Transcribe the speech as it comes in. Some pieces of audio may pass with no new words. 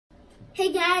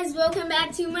Hey guys, welcome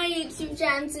back to my YouTube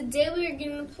channel. Today we're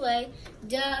gonna play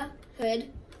The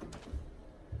Hood.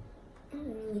 Oh,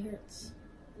 it really hurts.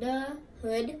 The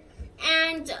Hood.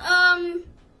 And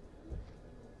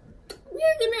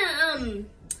we're gonna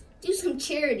do some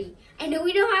charity. I know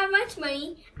we don't have much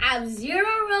money. I have 0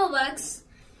 Robux,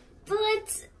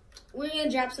 but we're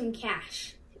gonna drop some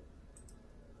cash.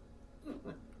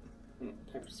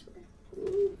 Pepper spray.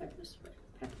 Ooh, pepper spray.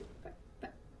 Pepper.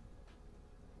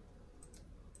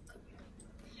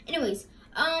 Anyways,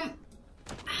 I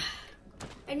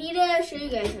need to show you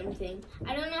guys something.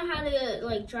 I don't know how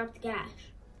to drop the cash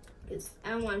because I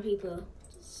don't want people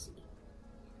to see.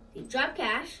 You drop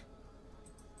cash,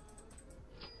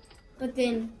 but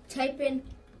then type in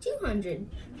 200.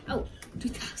 Oh,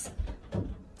 2,000.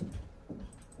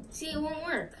 See, it won't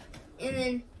work. And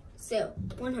then so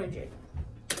 100.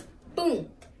 Boom.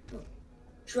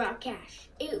 Drop cash.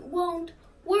 It won't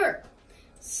work.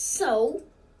 So.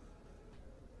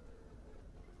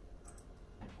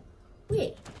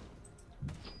 Wait.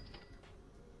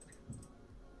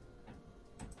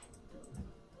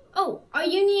 Oh, all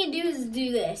you need to do is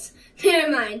do this. Never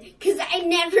mind, because I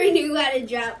never knew how to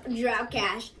drop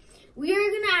cash. We are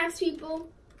gonna ask people.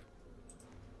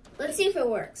 Let's see if it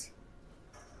works.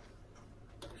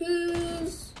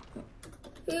 Who's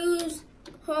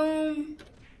homeless?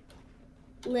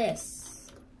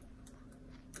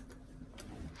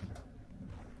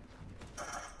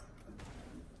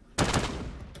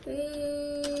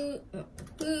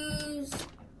 Who's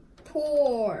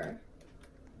poor?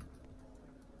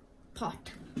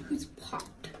 Pot. Who's pot?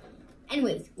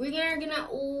 Anyways, we're gonna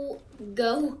all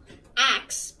go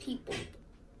ask people.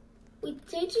 Wait,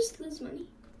 did I just lose money?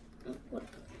 Oh, what?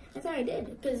 I thought I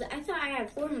did, because I thought I had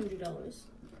 $400.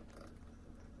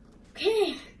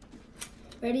 Okay.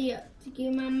 Ready to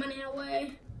give my money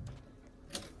away?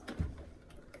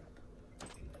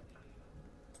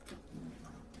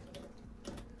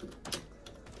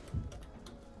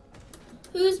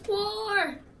 Who's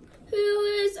poor? Who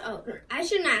is? Oh, I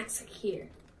shouldn't ask here,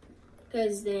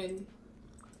 because then.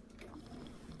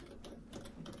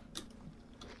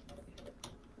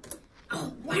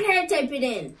 Oh, why did I type it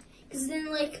in? Because then,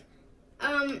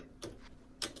 I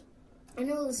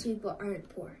know those people aren't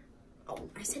poor. Oh,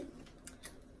 I said.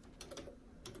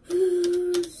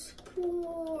 Who's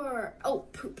poor? Oh,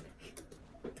 poop.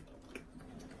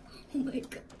 Oh my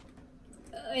god.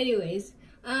 Anyways,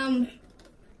 I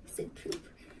said poop.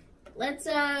 Let's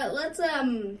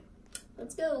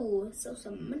go sell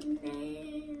some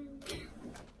money.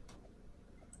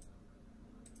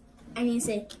 I need to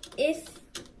say, if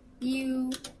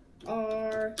you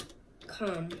are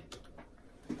calm.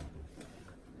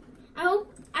 I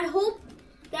hope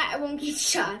that I won't get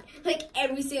shot like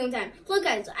every single time. Look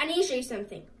guys, I need to show you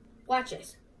something. Watch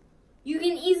this. You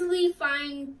can easily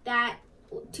find that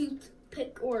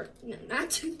toothpick, or no,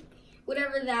 not toothpick,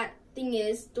 whatever that thing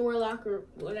is, door lock or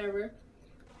whatever.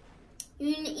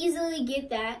 You can easily get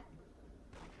that.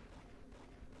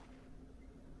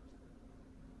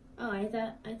 Oh, I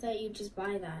thought you'd just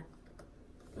buy that.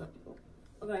 Oh,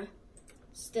 okay.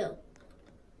 Still.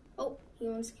 Oh, he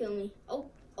wants to kill me. Oh.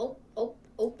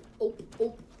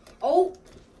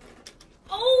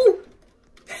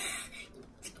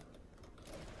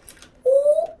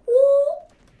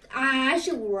 I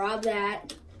should rob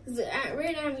that.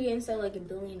 Right now I'm gonna sell like $1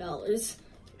 billion.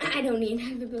 I don't even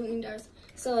have $1 billion.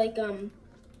 So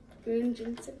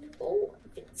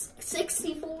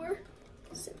 374,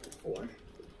 64.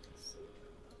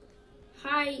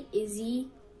 Hi, Izzy.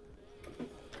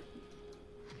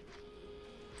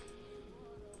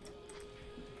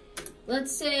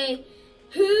 Let's say,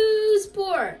 who's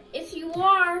poor? If you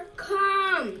are,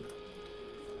 come.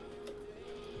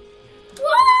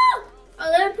 Whoa!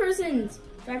 Oh, that person's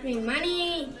dropping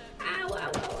money. Ow.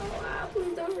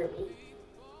 Please don't hurt me.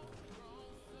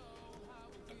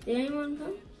 Did anyone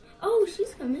come? Oh,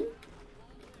 she's coming.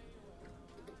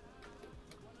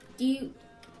 Do you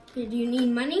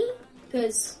need money?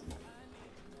 Because,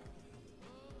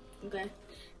 okay.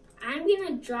 I'm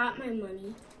gonna drop my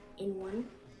money in one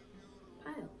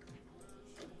pile.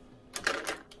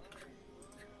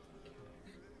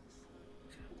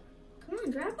 Come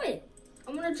on, drop it.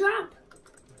 I'm gonna drop.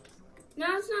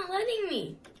 Now it's not letting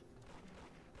me.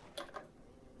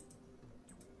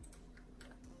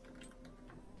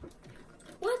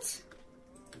 What?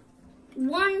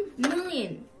 1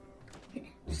 million.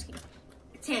 Just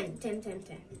kidding. 10.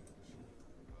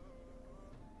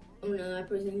 Oh no, that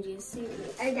person just see me.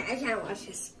 I can't watch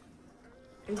this.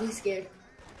 I'm too scared.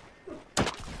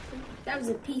 That was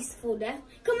a peaceful death.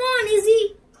 Come on,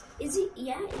 Izzy. Is it?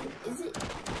 Yeah. Is it?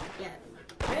 Yeah.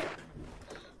 Right?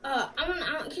 I'm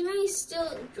can I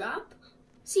still drop?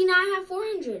 See, now I have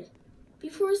 400.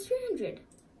 Before it's 300.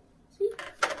 See?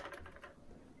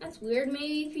 That's weird.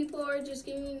 Maybe people are just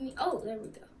giving me... Oh, there we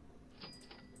go.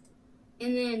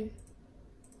 And then...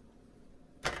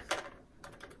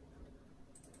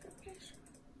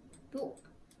 Boom.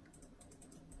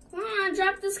 Come on,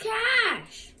 drop this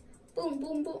cash. Boom,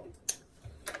 boom, boom.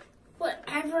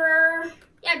 Whatever.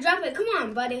 Yeah, drop it. Come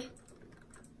on, buddy.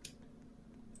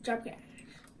 Drop cash.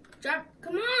 Drop.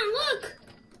 Come on, look.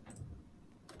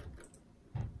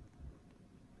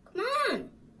 Come on.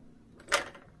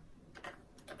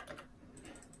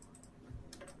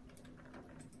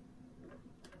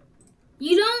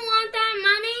 You don't want that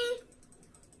money?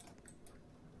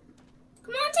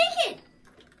 Come on, take it.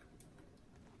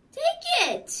 Take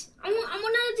it. I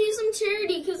want to do some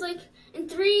charity because, like, in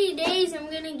 3 days I'm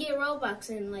going to get Robux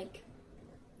in, like,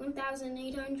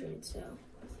 1,800. So,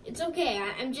 it's okay.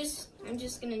 I'm just going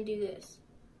to do this.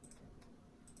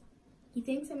 He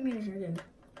thinks I'm going to hurt him.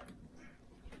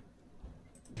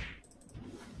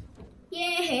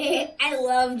 Yay! I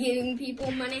love giving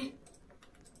people money.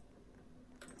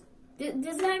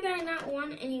 Does that guy not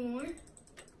want any more?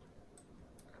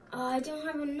 Oh, I don't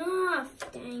have enough.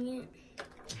 Dang it.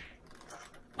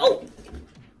 Oh!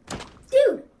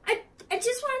 Dude, I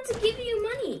just wanted to give you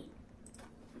money.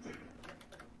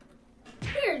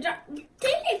 Here, take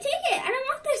it. I don't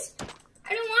want this.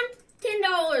 I don't want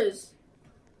 $10.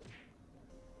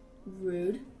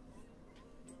 Rude.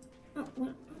 Oh,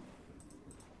 what?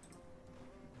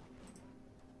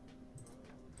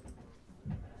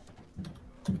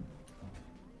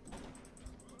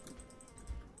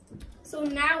 So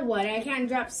now what? I can't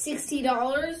drop $60?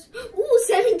 Ooh,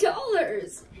 $7.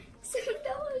 $7.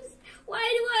 Why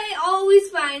do I always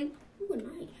find a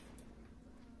knife?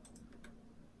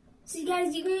 See,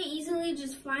 guys, you can easily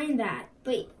just find that,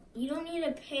 but you don't need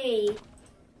to pay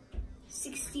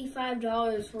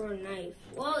 $65 for a knife.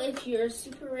 Well, if you're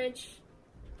super rich,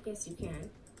 I guess you can.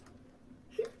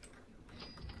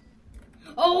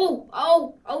 Oh,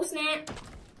 snap.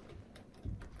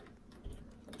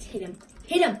 Let's hit him.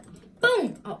 Hit him.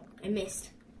 Boom! Oh, I missed.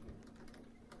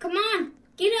 Come on,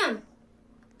 get him.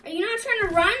 Are you not trying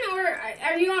to run, or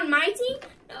are you on my team?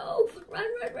 No, run.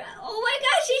 Oh my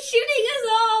gosh, she's shooting us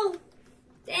all.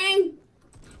 Dang.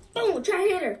 Boom, try to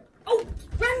hit her. Oh,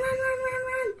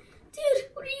 run. Dude,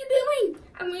 what are you doing?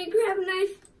 I'm gonna grab a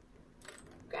knife.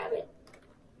 Grab it.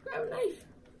 Grab a knife.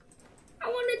 I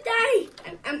want to die.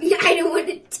 I don't want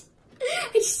to.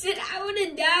 I just said I want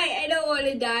to die. I don't want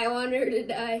to die. I want her to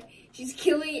die. She's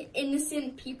killing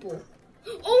innocent people.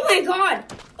 Oh my god!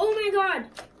 Oh my god!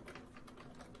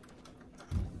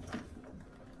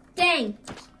 Dang.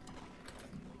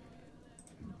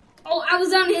 Oh, I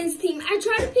was on his team. I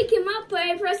tried to pick him up, but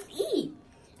I pressed E.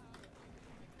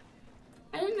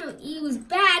 I didn't know E was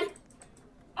bad.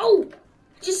 Oh!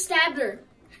 Just stabbed her.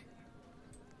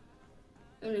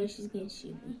 Oh no, she's gonna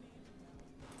shoot me.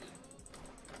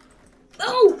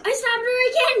 Oh! I stabbed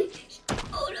her again!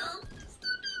 Oh no!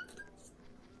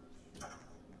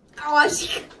 Oh,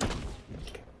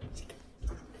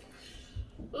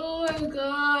 oh my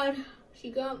god.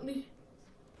 She got me.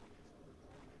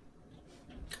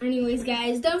 Anyways,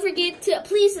 guys, don't forget to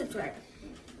please subscribe.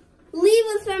 Leave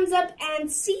a thumbs up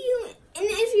and see you. And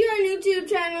if you're a new YouTube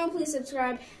channel, please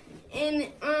subscribe.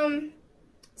 And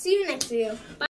see you next video. Bye.